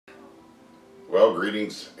Well,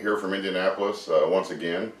 greetings here from Indianapolis once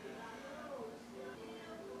again.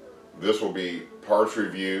 This will be parts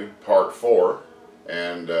review part 4,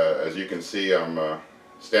 and as you can see, I'm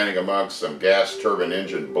standing amongst some gas turbine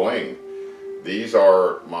engine bling. These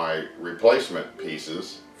are my replacement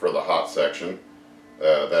pieces for the hot section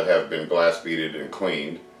that have been glass beaded and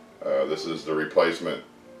cleaned. This is the replacement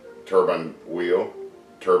turbine wheel,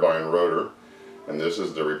 turbine rotor, and this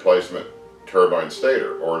is the replacement turbine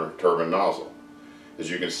stator or turbine nozzle. As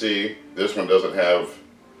you can see, this one doesn't have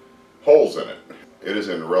holes in it. It is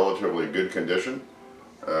in relatively good condition.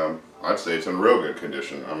 I'd say it's in real good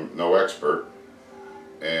condition. I'm no expert,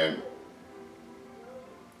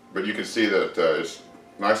 but you can see that it's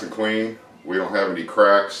nice and clean. We don't have any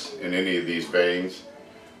cracks in any of these vanes.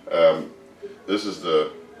 This is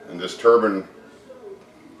the turbine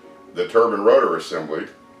rotor assembly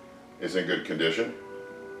is in good condition.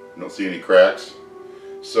 Don't see any cracks.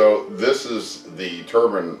 So this is the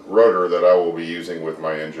turbine rotor that I will be using with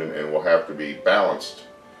my engine, and will have to be balanced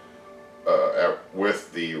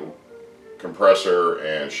with the compressor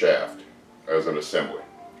and shaft as an assembly.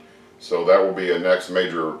 So that will be a next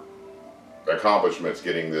major accomplishment,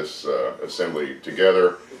 getting this assembly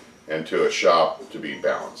together and to a shop to be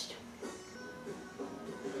balanced.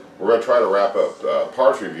 We're going to try to wrap up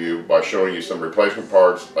parts review by showing you some replacement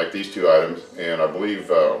parts like these two items, and I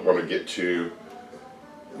believe I want to get to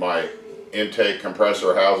my intake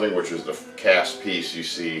compressor housing, which is the cast piece you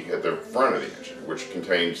see at the front of the engine, which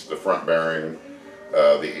contains the front bearing,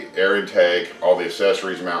 the air intake, all the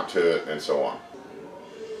accessories mount to it, and so on.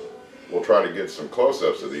 We'll try to get some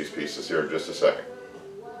close-ups of these pieces here in just a second.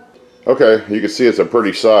 Okay, you can see it's a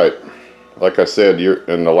pretty sight. Like I said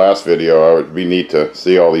in the last video, it would be neat to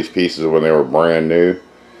see all these pieces when they were brand new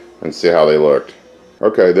and see how they looked.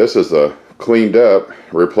 Okay, this is a cleaned up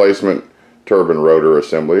replacement turbine rotor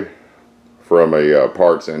assembly from a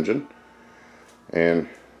parts engine, and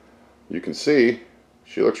you can see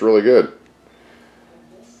she looks really good.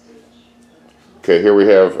 Okay, here we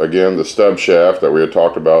have again the stub shaft that we had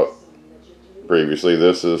talked about previously.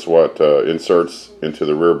 This is what inserts into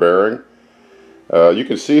the rear bearing. You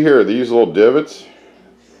can see here these little divots.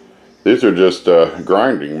 These are just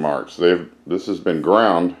grinding marks. This has been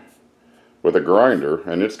ground with a grinder,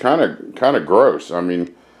 and it's kind of gross. I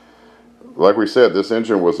mean, like we said, this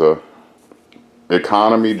engine was a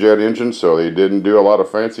economy jet engine, so they didn't do a lot of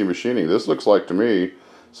fancy machining. This looks like, to me,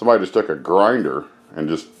 somebody just took a grinder and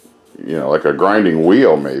just, you know, like a grinding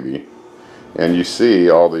wheel maybe, and you see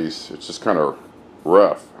all these, it's just kind of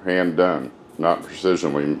rough, hand done, not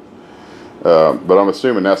precisionally, but I'm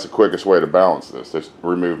assuming that's the quickest way to balance this, just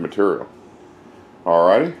remove material.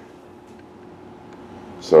 Alrighty,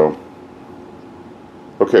 so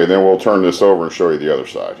okay, then we'll turn this over and show you the other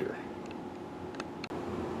side here.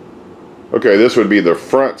 Okay, this would be the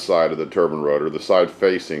front side of the turbine rotor, the side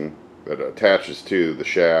facing that attaches to the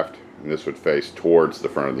shaft, and this would face towards the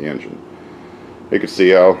front of the engine. You can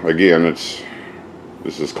see how, again, this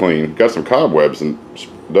is clean. Got some cobwebs and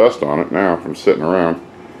dust on it now from sitting around.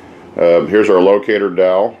 Here's our locator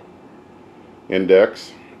dowel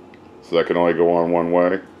index, so that can only go on one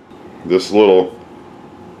way. This little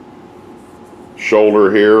shoulder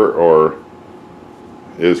here,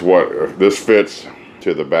 is what this fits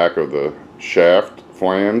to the back of the shaft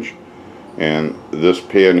flange, and this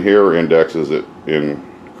pin here indexes it in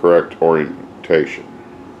correct orientation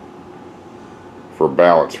for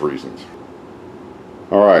balance reasons.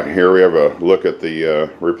 Alright, here we have a look at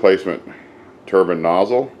the replacement turbine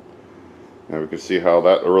nozzle, and we can see how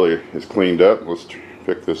that really is cleaned up. Let's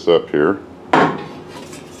pick this up here.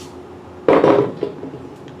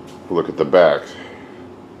 Look at the back.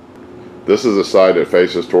 This is the side that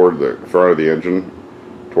faces toward the front of the engine,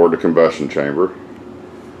 toward the combustion chamber.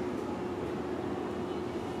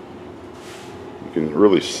 You can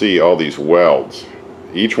really see all these welds.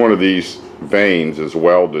 Each one of these vanes is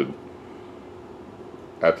welded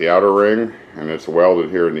at the outer ring, and it's welded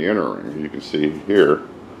here in the inner ring. You can see here.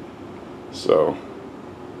 So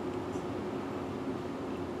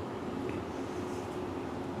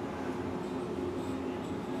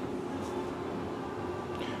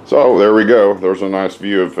there we go. There's a nice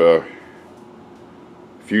view of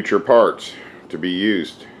future parts to be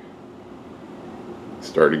used. It's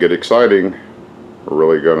starting to get exciting. We're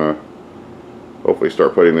really gonna hopefully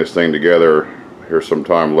start putting this thing together here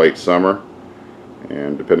sometime late summer,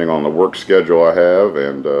 and depending on the work schedule I have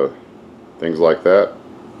and things like that,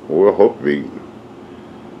 we'll hope to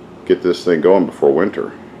get this thing going before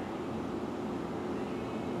winter.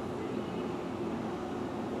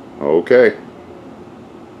 Okay.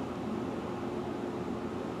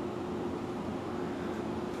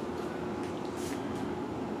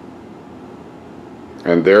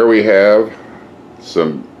 And there we have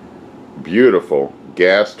some beautiful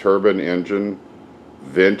gas turbine engine,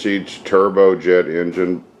 vintage turbojet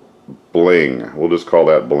engine bling. We'll just call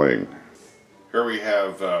that bling. Here we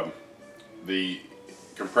have the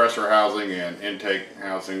compressor housing and intake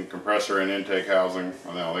housing, compressor and intake housing.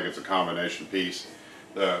 I think it's a combination piece.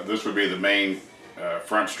 This would be the main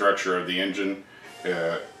front structure of the engine.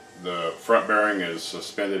 The front bearing is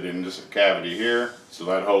suspended in this cavity here, so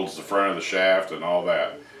that holds the front of the shaft and all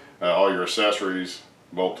that. All your accessories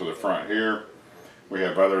bolt to the front here. We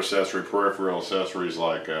have other peripheral accessories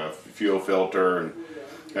like fuel filter and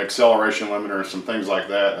acceleration limiter and some things like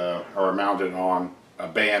that are mounted on a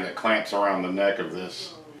band that clamps around the neck of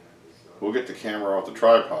this. We'll get the camera off the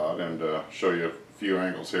tripod and show you a few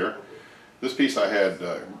angles here. This piece I had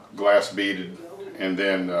glass beaded and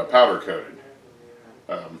then powder coated.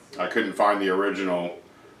 I couldn't find the original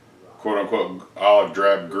quote-unquote olive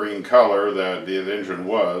drab green color that the engine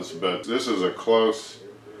was, but this is a close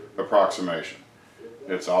approximation.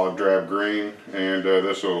 It's olive drab green, and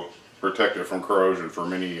this will protect it from corrosion for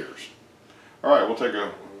many years. Alright, we'll take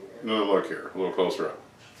another look here, a little closer up.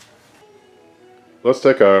 Let's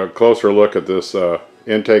take a closer look at this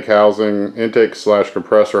intake slash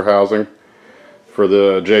compressor housing for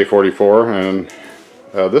the J44, and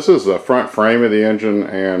this is the front frame of the engine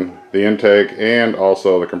and the intake and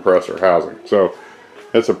also the compressor housing. So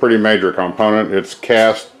it's a pretty major component. It's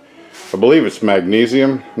cast, I believe it's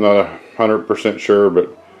magnesium, not 100% sure,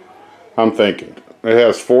 but I'm thinking. It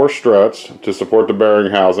has 4 struts to support the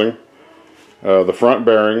bearing housing. The front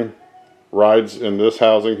bearing rides in this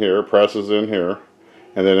housing here, presses in here,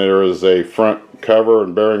 and then there is a front cover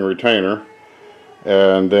and bearing retainer,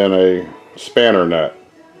 and then a spanner nut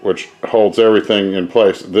which holds everything in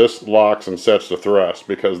place. This locks and sets the thrust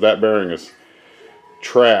because that bearing is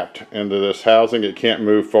trapped into this housing. It can't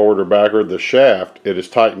move forward or backward. The shaft, it is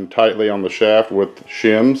tightened tightly on the shaft with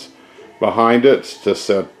shims behind it to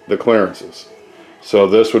set the clearances. So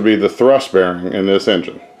this would be the thrust bearing in this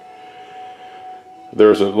engine.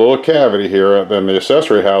 There's a little cavity here, and then the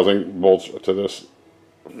accessory housing bolts to this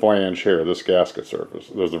flange here, this gasket surface.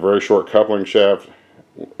 There's a very short coupling shaft,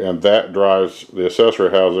 and that drives the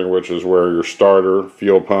accessory housing, which is where your starter,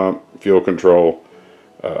 fuel pump, fuel control,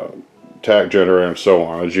 tack generator, and so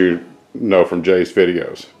on, as you know from Jay's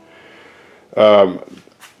videos.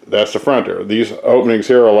 That's the front there. These openings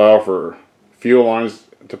here allow for fuel lines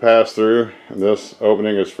to pass through, and this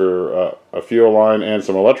opening is for a fuel line and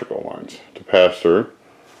some electrical lines to pass through.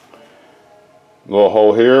 The little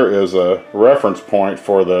hole here is a reference point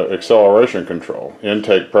for the acceleration control,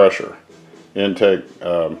 intake pressure, intake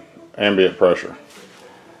ambient pressure.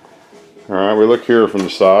 Alright, we look here from the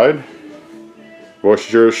side. Boy,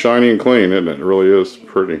 sure is shiny and clean, isn't it? It really is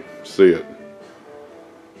pretty. See it.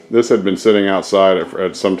 This had been sitting outside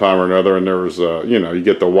at some time or another, and there was, you know, you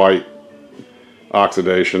get the white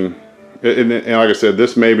oxidation. And like I said,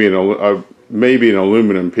 this may be an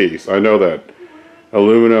aluminum piece. I know that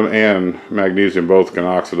aluminum and magnesium both can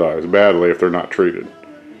oxidize badly if they're not treated.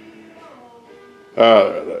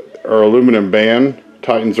 Our aluminum band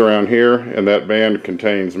tightens around here, and that band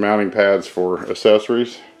contains mounting pads for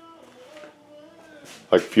accessories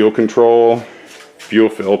like fuel control, fuel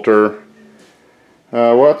filter.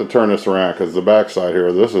 We'll have to turn this around because the back side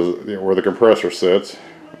here, this is where the compressor sits.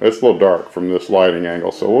 It's a little dark from this lighting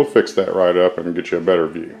angle, so we'll fix that right up and get you a better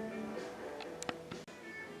view.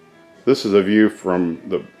 This is a view from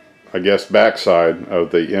the, I guess, back side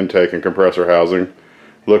of the intake and compressor housing,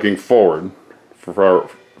 looking forward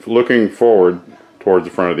towards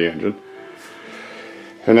the front of the engine.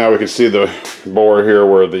 And now we can see the bore here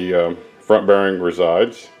where the front bearing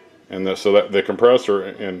resides, and so that the compressor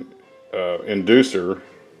and inducer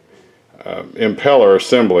impeller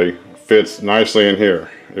assembly fits nicely in here.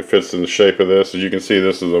 It fits in the shape of this. As you can see,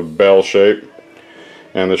 this is a bell shape,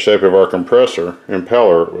 and the shape of our compressor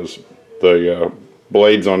impeller was the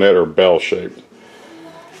blades on it are bell shaped.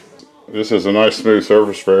 This is a nice smooth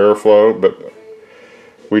surface for airflow, but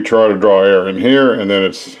we try to draw air in here, and then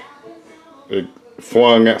it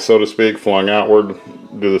flung, so to speak, flung outward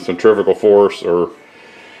due to the centrifugal force of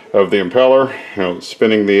the impeller, you know,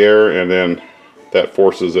 spinning the air, and then that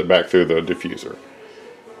forces it back through the diffuser.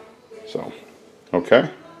 So, okay.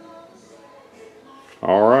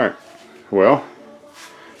 All right. Well,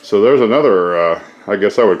 so there's another, I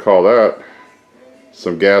guess I would call that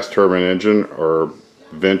some gas turbine engine or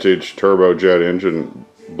vintage turbojet engine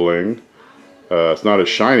bling. It's not as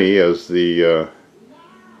shiny as the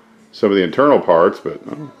some of the internal parts, but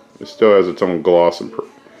it still has its own gloss and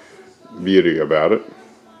beauty about it.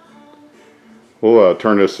 We'll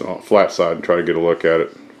turn this flat side and try to get a look at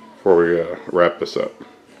it before we wrap this up.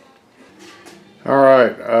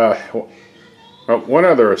 Alright, one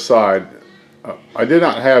other aside, I did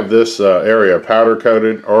not have this area powder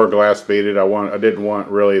coated or glass beaded. I didn't want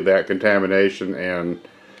really that contamination, and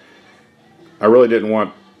I really didn't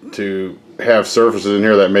want to have surfaces in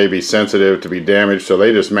here that may be sensitive to be damaged, so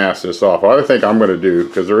they just masked this off. What I think I'm going to do,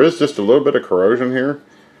 because there is just a little bit of corrosion here,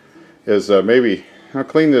 is maybe I'll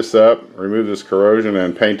clean this up, remove this corrosion,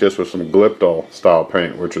 and paint this with some Gliptol style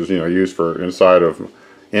paint, which is used for inside of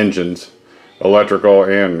engines, electrical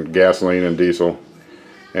and gasoline and diesel.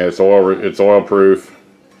 And it's oil proof,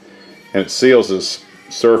 and it seals this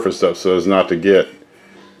surface up so as not to get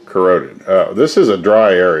corroded. This is a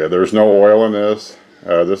dry area. There's no oil in this.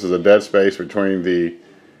 This is a dead space between the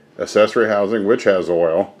accessory housing, which has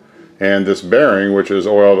oil, and this bearing, which is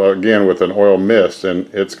oiled again with an oil mist, and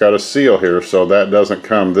it's got a seal here so that doesn't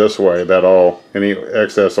come this way, that any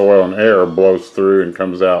excess oil and air blows through and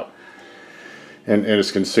comes out and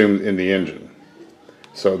is consumed in the engine.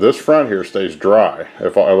 So this front here stays dry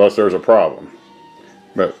unless there's a problem.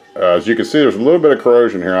 But as you can see, there's a little bit of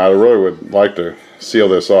corrosion here. I really would like to seal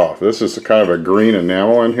this off. This is kind of a green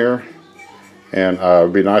enamel in here, and it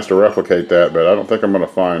would be nice to replicate that, but I don't think I'm going to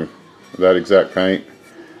find that exact paint.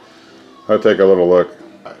 I'll take a little look.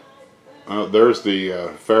 There's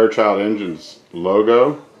the Fairchild Engines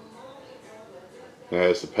logo. It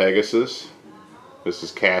has the Pegasus. This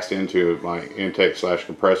is cast into my intake /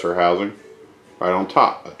 compressor housing right on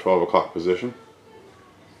top at 12 o'clock position.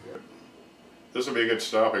 This will be a good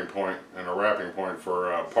stopping point and a wrapping point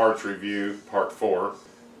for parts review part 4.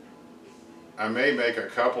 I may make a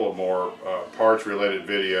couple of more parts related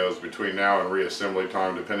videos between now and reassembly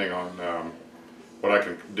time, depending on what I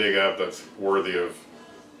can dig up that's worthy of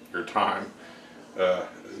your time.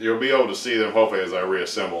 You'll be able to see them hopefully as I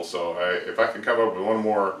reassemble, so if I can come up with one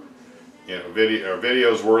more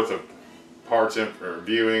videos worth of parts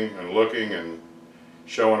viewing and looking and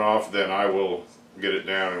showing off, then I will get it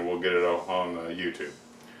down and we'll get it on YouTube.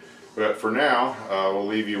 But for now, we'll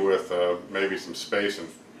leave you with maybe some space and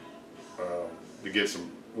to get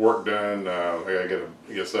some work done. I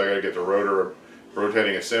gotta get the rotor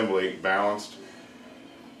rotating assembly balanced,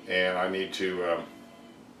 and I need to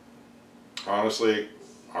honestly,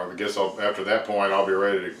 I guess after that point I'll be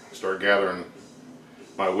ready to start gathering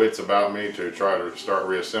my wits about me to try to start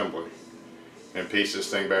reassembly and piece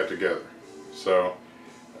this thing back together. So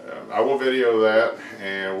I will video that,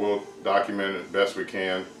 and we'll document it best we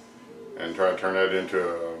can and try to turn that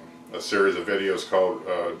into a series of videos called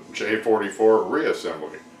J44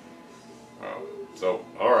 Reassembly. So,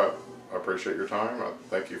 alright, I appreciate your time. I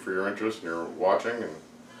thank you for your interest and your watching, and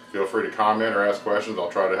feel free to comment or ask questions. I'll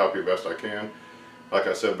try to help you best I can. Like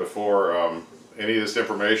I said before, any of this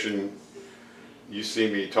information you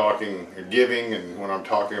see me talking and giving, and when I'm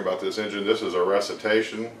talking about this engine, this is a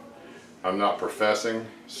recitation. I'm not professing,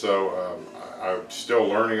 so I'm still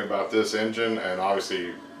learning about this engine, and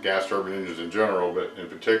obviously gas turbine engines in general, but in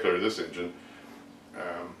particular this engine.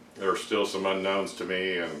 There are still some unknowns to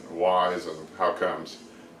me, and whys and how comes.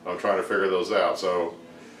 I'm trying to figure those out. So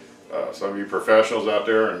some of you professionals out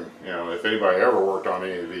there, and if anybody ever worked on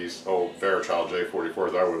any of these old Fairchild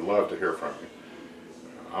J44s, I would love to hear from you.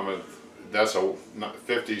 That's a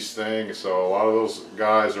 50s thing, so a lot of those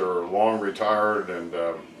guys are long retired, and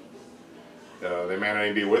they may not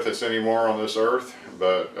even be with us anymore on this earth,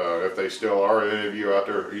 but if they still are, any of you out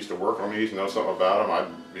there who used to work on these and know something about them,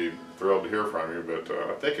 I'd be thrilled to hear from you. But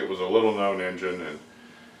I think it was a little known engine, and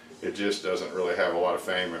it just doesn't really have a lot of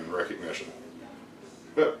fame and recognition.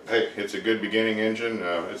 But hey, it's a good beginning engine.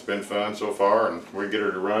 It's been fun so far, and we get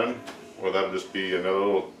her to run. Well, that'll just be another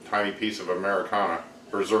little tiny piece of Americana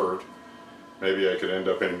preserved. Maybe I could end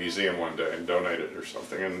up in a museum one day and donate it or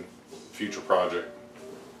something in a future project.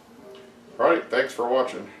 Alright, thanks for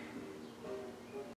watching.